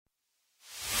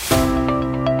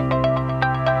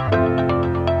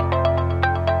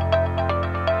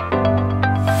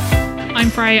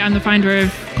Frey. I'm the founder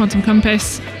of Quantum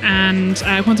Compass, and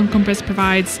Quantum Compass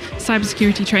provides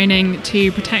cybersecurity training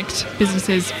to protect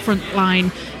businesses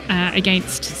frontline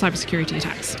against cybersecurity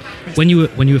attacks. When you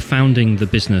were founding the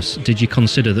business, did you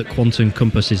consider that Quantum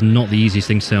Compass is not the easiest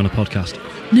thing to say on a podcast?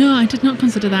 No, I did not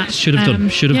consider that. Should have done.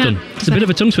 It's a bit of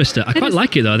a tongue twister. I quite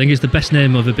like it though. I think it's the best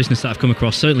name of a business that I've come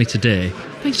across, certainly today.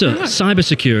 Thanks so, very much.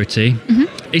 Cybersecurity.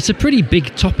 Mm-hmm. It's a pretty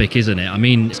big topic, isn't it? I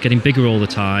mean, it's getting bigger all the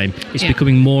time. It's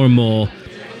becoming more and more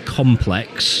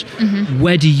complex. Mm-hmm.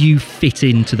 Where do you fit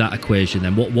into that equation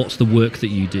then? What's the work that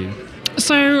you do?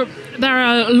 So there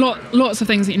are lots of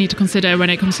things that you need to consider when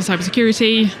it comes to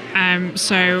cybersecurity.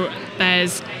 So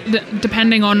there's,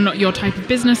 depending on your type of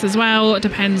business as well, it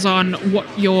depends on what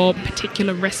your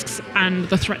particular risks and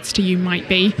the threats to you might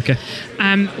be. Okay.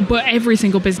 But every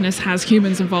single business has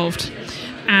humans involved.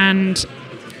 And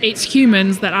it's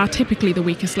humans that are typically the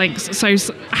weakest links. So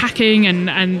hacking and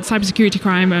cybersecurity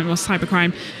crime or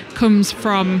cybercrime comes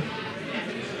from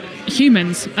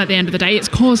humans at the end of the day. It's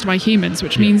caused by humans,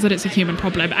 which means that it's a human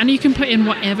problem. And you can put in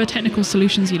whatever technical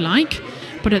solutions you like,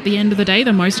 but at the end of the day,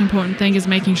 the most important thing is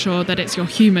making sure that it's your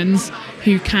humans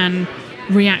who can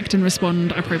react and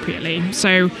respond appropriately.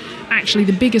 So actually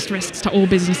the biggest risks to all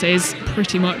businesses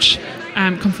pretty much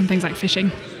come from things like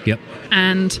phishing. Yep.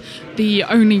 And the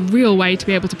only real way to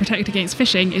be able to protect against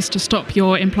phishing is to stop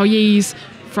your employees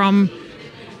from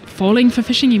falling for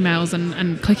phishing emails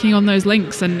and clicking on those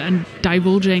links and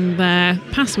divulging their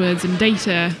passwords and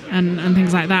data and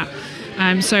things like that.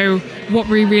 So what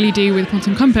we really do with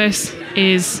Quantum Compass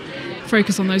is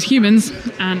focus on those humans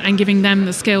and giving them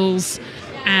the skills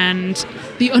and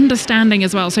the understanding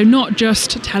as well. So not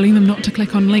just telling them not to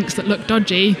click on links that look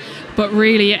dodgy, but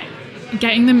really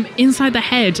getting them inside the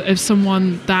head of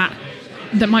someone that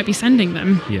might be sending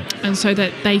them. Yeah. And so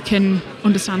that they can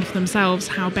understand for themselves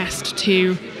how best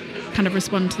to kind of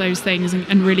respond to those things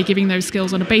and really giving those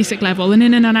skills on a basic level and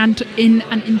in an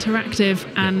interactive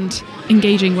and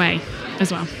engaging way as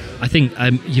well. I think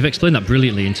you've explained that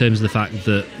brilliantly in terms of the fact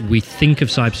that we think of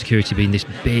cybersecurity being this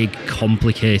big,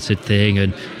 complicated thing,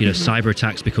 and cyber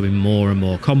attacks becoming more and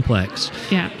more complex.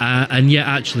 Yeah. And yet,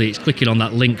 actually, it's clicking on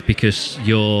that link because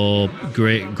your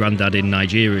great granddad in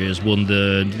Nigeria has won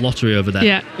the lottery over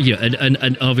there. Yeah.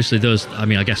 And obviously, those. I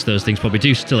mean, I guess those things probably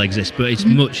do still exist, but it's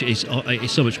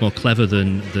it's so much more clever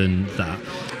than that.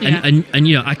 Yeah. And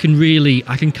I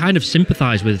can kind of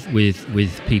sympathise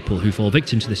with people who fall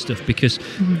victim to this stuff because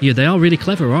they are really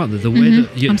clever, aren't they? The way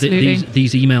that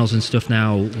these emails and stuff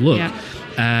now look,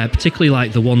 particularly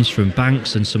like the ones from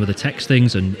banks and some of the text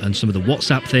things and some of the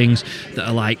WhatsApp things that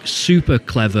are like super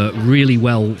clever, really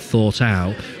well thought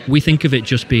out. We think of it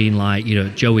just being like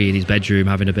Joey in his bedroom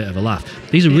having a bit of a laugh.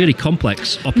 These are really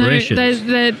complex operations.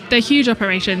 No, they're huge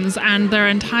operations, and there are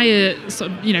entire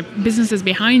sort of businesses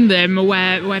behind them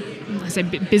where I say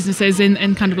businesses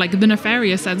in kind of like the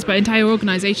nefarious sense, but entire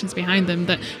organisations behind them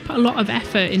that put a lot of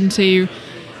effort into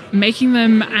making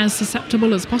them as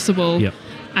susceptible as possible. Yep.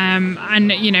 And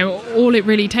all it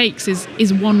really takes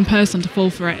is one person to fall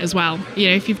for it as well.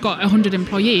 If you've got 100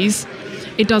 employees,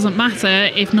 it doesn't matter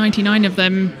if 99 of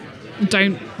them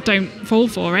don't fall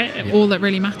for it. Yeah. All that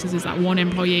really matters is that one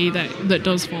employee that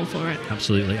does fall for it.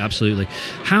 Absolutely.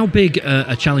 How big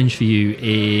a challenge for you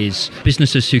is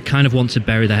businesses who kind of want to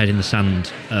bury their head in the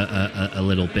sand a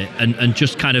little bit and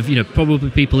just kind of probably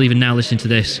people even now listening to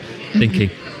this thinking,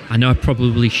 I know I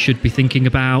probably should be thinking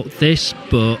about this,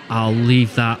 but I'll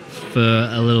leave that for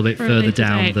a little bit further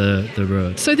down the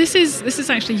road. So this is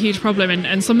actually a huge problem,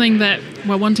 and something that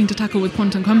we're wanting to tackle with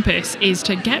Quantum Compass is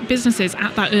to get businesses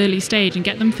at that early stage and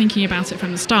get them thinking about it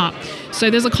from the start. So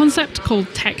there's a concept called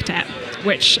tech debt,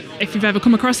 which, if you've ever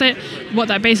come across it, what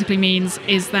that basically means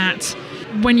is that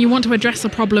when you want to address a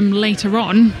problem later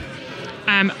on,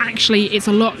 actually it's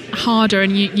a lot harder,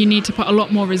 and you need to put a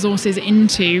lot more resources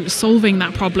into solving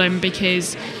that problem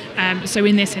because so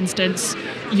in this instance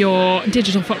your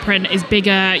digital footprint is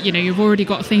bigger. You've already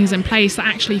got things in place that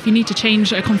actually, if you need to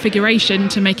change a configuration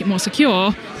to make it more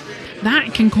secure,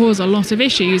 that can cause a lot of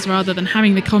issues rather than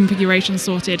having the configuration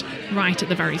sorted right at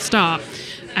the very start.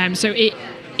 So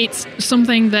it's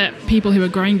something that people who are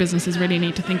growing businesses really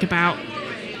need to think about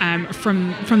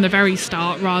from the very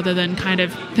start, rather than kind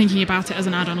of thinking about it as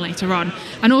an add-on later on.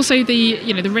 And also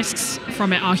the risks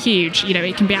from it are huge.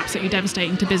 It can be absolutely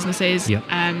devastating to businesses. Yep.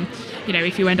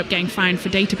 If you end up getting fined for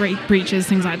data breaches,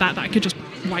 things like that could just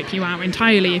wipe you out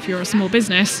entirely if you're a small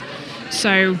business.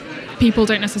 So people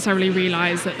don't necessarily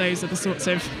realise that those are the sorts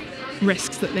of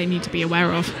risks that they need to be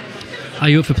aware of. Are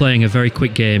you up for playing a very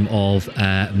quick game of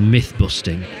myth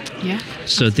busting? Yeah.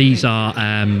 So these are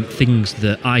things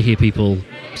that I hear people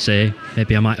say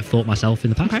maybe I might have thought myself in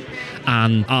the past.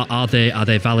 And are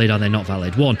they valid? Are they not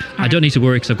valid? One, I don't need to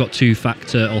worry because I've got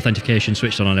two-factor authentication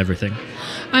switched on everything.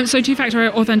 So two-factor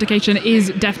authentication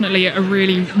is definitely a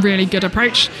really, really good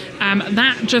approach.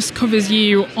 That just covers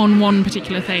you on one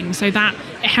particular thing. So that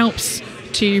helps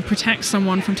to protect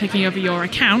someone from taking over your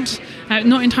account.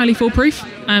 Not entirely foolproof,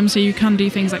 so you can do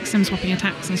things like SIM swapping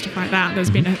attacks and stuff like that. There's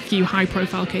been a few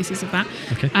high-profile cases of that.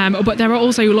 But there are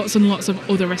also lots and lots of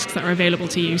other risks that are available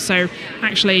to you. So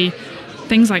actually,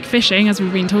 things like phishing, as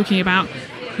we've been talking about,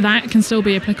 that can still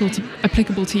be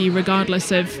applicable to you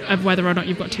regardless of whether or not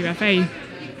you've got 2FA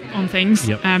on things.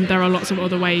 There are lots of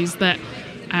other ways that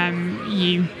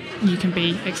you can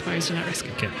be exposed to that risk.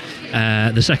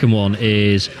 The second one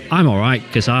is I'm all right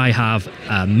because I have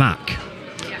a Mac.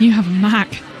 You have a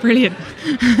Mac. Brilliant.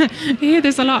 I hear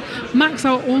this a lot. Macs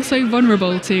are also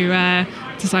vulnerable to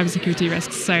cybersecurity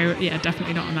risks. So yeah,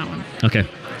 definitely not on that one. Okay.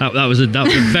 That was a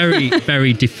very,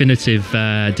 very definitive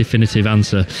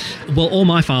answer. Well, all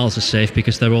my files are safe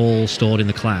because they're all stored in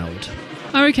the cloud.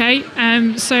 Okay,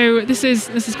 so this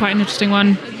is quite an interesting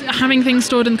one. Having things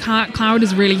stored in the cloud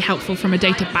is really helpful from a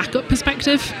data backup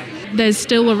perspective. There's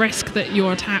still a risk that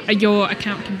your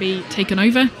account can be taken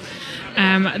over.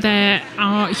 There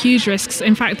are huge risks.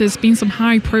 In fact, there's been some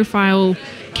high-profile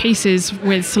cases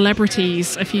with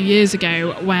celebrities a few years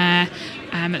ago where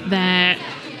their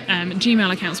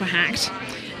Gmail accounts were hacked,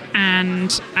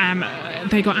 and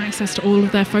they got access to all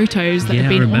of their photos that had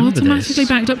been automatically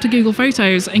backed up to Google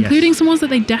Photos, including some ones that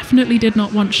they definitely did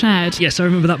not want shared. Yes, I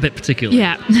remember that bit particularly.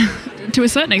 Yeah. To a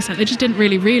certain extent, they just didn't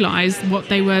really realise what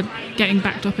they were getting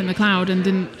backed up in the cloud and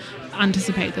didn't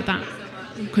anticipate that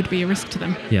could be a risk to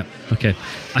them. Yeah, okay.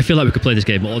 I feel like we could play this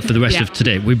game for the rest of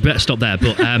today. We better stop there,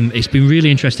 but it's been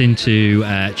really interesting to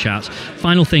chat.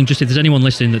 Final thing, just if there's anyone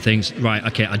listening that thinks, right,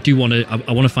 okay, I want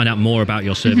to find out more about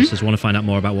your services, want to find out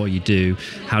more about what you do,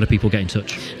 how do people get in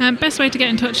touch? Best way to get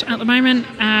in touch at the moment,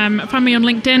 find me on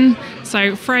LinkedIn.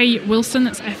 So Frey Wilson,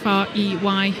 that's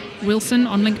Frey Wilson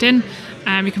on LinkedIn.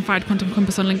 You can find Quantum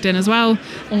Compass on LinkedIn as well,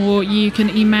 or you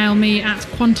can email me at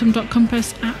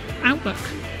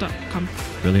quantum.compass@outlook.com.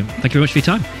 Brilliant. Thank you very much for your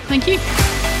time. Thank you.